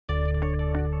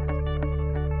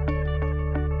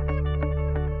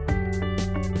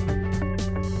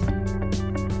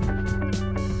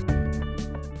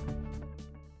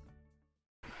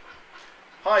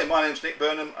Hi, my name's Nick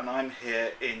Burnham and I'm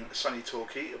here in sunny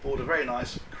Torquay aboard a very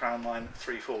nice Crown Line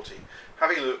 340,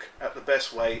 having a look at the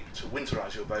best way to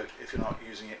winterise your boat if you're not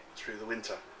using it through the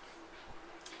winter.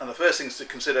 And the first things to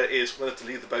consider is whether to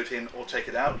leave the boat in or take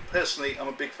it out. Personally, I'm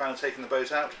a big fan of taking the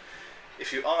boat out.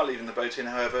 If you are leaving the boat in,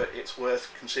 however, it's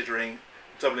worth considering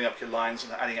doubling up your lines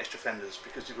and adding extra fenders,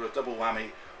 because you've got a double whammy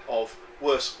of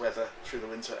worse weather through the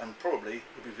winter and probably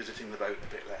you'll be visiting the boat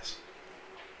a bit less.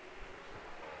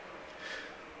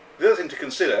 The other thing to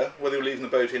consider, whether you're leaving the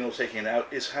boat in or taking it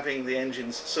out, is having the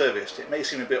engines serviced. It may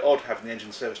seem a bit odd having the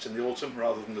engine serviced in the autumn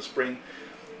rather than the spring,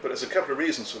 but there's a couple of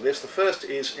reasons for this. The first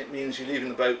is it means you're leaving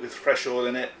the boat with fresh oil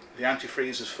in it, the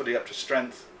antifreeze is fully up to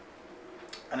strength,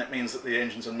 and it means that the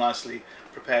engines are nicely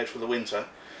prepared for the winter.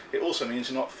 It also means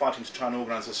you're not fighting to try and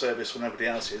organise a service when nobody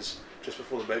else is, just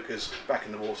before the boat goes back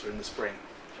in the water in the spring.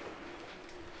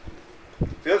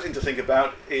 The other thing to think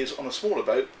about is, on a smaller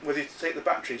boat, whether you take the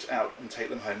batteries out and take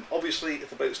them home. Obviously, if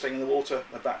the boat's staying in the water,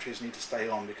 the batteries need to stay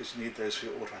on because you need those for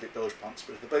your automatic bilge pumps.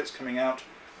 But if the boat's coming out,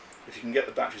 if you can get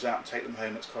the batteries out and take them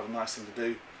home, it's quite a nice thing to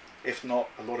do. If not,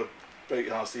 a lot of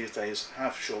boatyards these days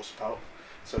have shore spout,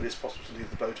 so it is possible to leave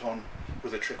the boat on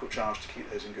with a trickle charge to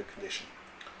keep those in good condition.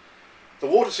 The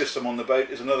water system on the boat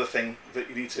is another thing that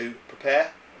you need to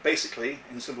prepare. Basically,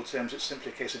 in simple terms, it's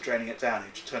simply a case of draining it down. You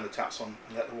just turn the taps on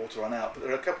and let the water run out. But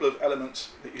there are a couple of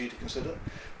elements that you need to consider.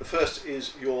 The first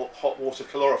is your hot water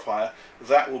calorifier.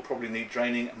 That will probably need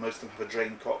draining, and most of them have a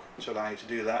drain cock to allow you to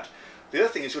do that. The other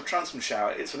thing is your transom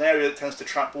shower. It's an area that tends to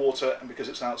trap water, and because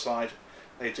it's outside,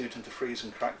 they do tend to freeze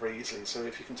and crack very easily. So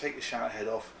if you can take your shower head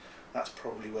off, that's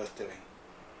probably worth doing.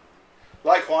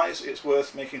 Likewise, it's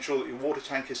worth making sure that your water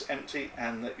tank is empty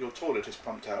and that your toilet is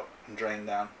pumped out and drained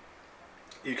down.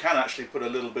 You can actually put a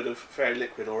little bit of fairy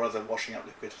liquid or other washing up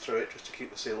liquid through it just to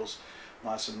keep the seals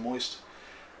nice and moist.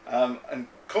 And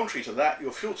contrary to that,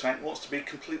 your fuel tank wants to be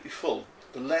completely full.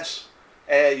 The less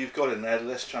air you've got in there, the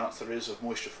less chance there is of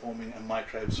moisture forming and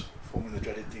microbes forming the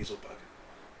dreaded diesel bug.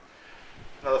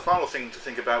 Now, the final thing to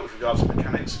think about with regards to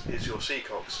mechanics is your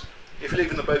seacocks. If you're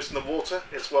leaving the boat in the water,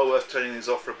 it's well worth turning these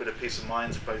off for a bit of peace of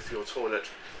mind, both your toilet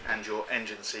and your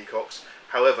engine seacocks.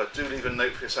 However, do leave a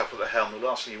note for yourself at the helm. The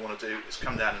last thing you want to do is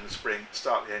come down in the spring,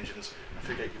 start the engines and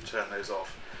forget you've turned those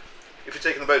off. If you're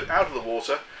taking the boat out of the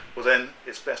water, well then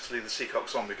it's best to leave the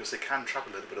seacocks on, because they can trap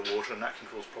a little bit of water and that can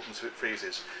cause problems if it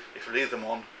freezes. If you leave them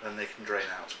on, then they can drain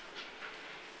out.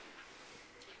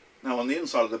 Now, on the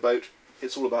inside of the boat,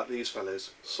 it's all about these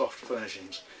fellows, soft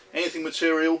furnishings. Anything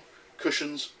material,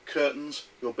 cushions, curtains,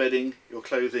 your bedding, your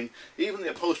clothing, even the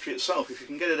upholstery itself, if you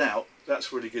can get it out,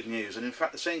 that's really good news. And in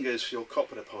fact, the same goes for your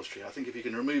cockpit upholstery. I think if you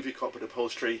can remove your cockpit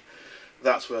upholstery,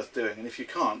 that's worth doing. And if you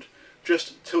can't,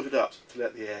 just tilt it up to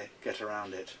let the air get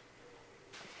around it.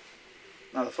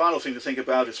 Now, the final thing to think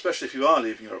about, especially if you are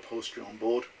leaving your upholstery on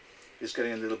board, is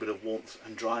getting a little bit of warmth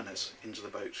and dryness into the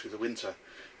boat through the winter.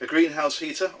 A greenhouse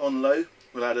heater on low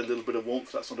will add a little bit of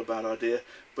warmth, that's not a bad idea,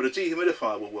 but a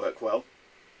dehumidifier will work well.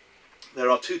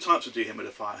 There are two types of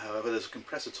dehumidifier, however. There's a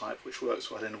compressor type which works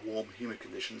well in warm, humid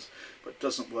conditions but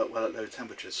doesn't work well at low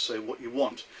temperatures. So what you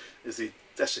want is the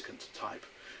desiccant type,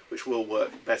 which will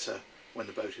work better when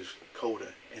the boat is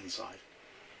colder inside.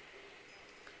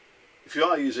 If you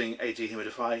are using a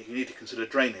dehumidifier, you need to consider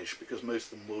drainage, because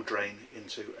most of them will drain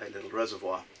into a little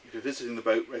reservoir. If you're visiting the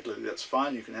boat regularly, that's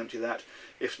fine, you can empty that.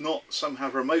 If not, some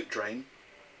have remote drain,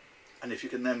 and if you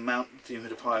can then mount the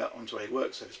dehumidifier onto a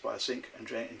work surface by a sink and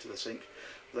drain it into the sink,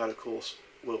 that of course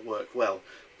will work well.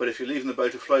 But if you're leaving the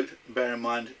boat afloat, bear in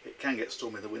mind it can get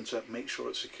stormy in the winter. Make sure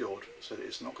it's secured so that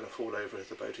it's not going to fall over if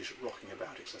the boat is rocking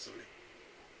about excessively.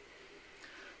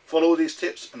 Follow all these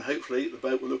tips and hopefully the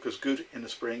boat will look as good in the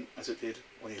spring as it did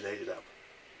when you laid it up.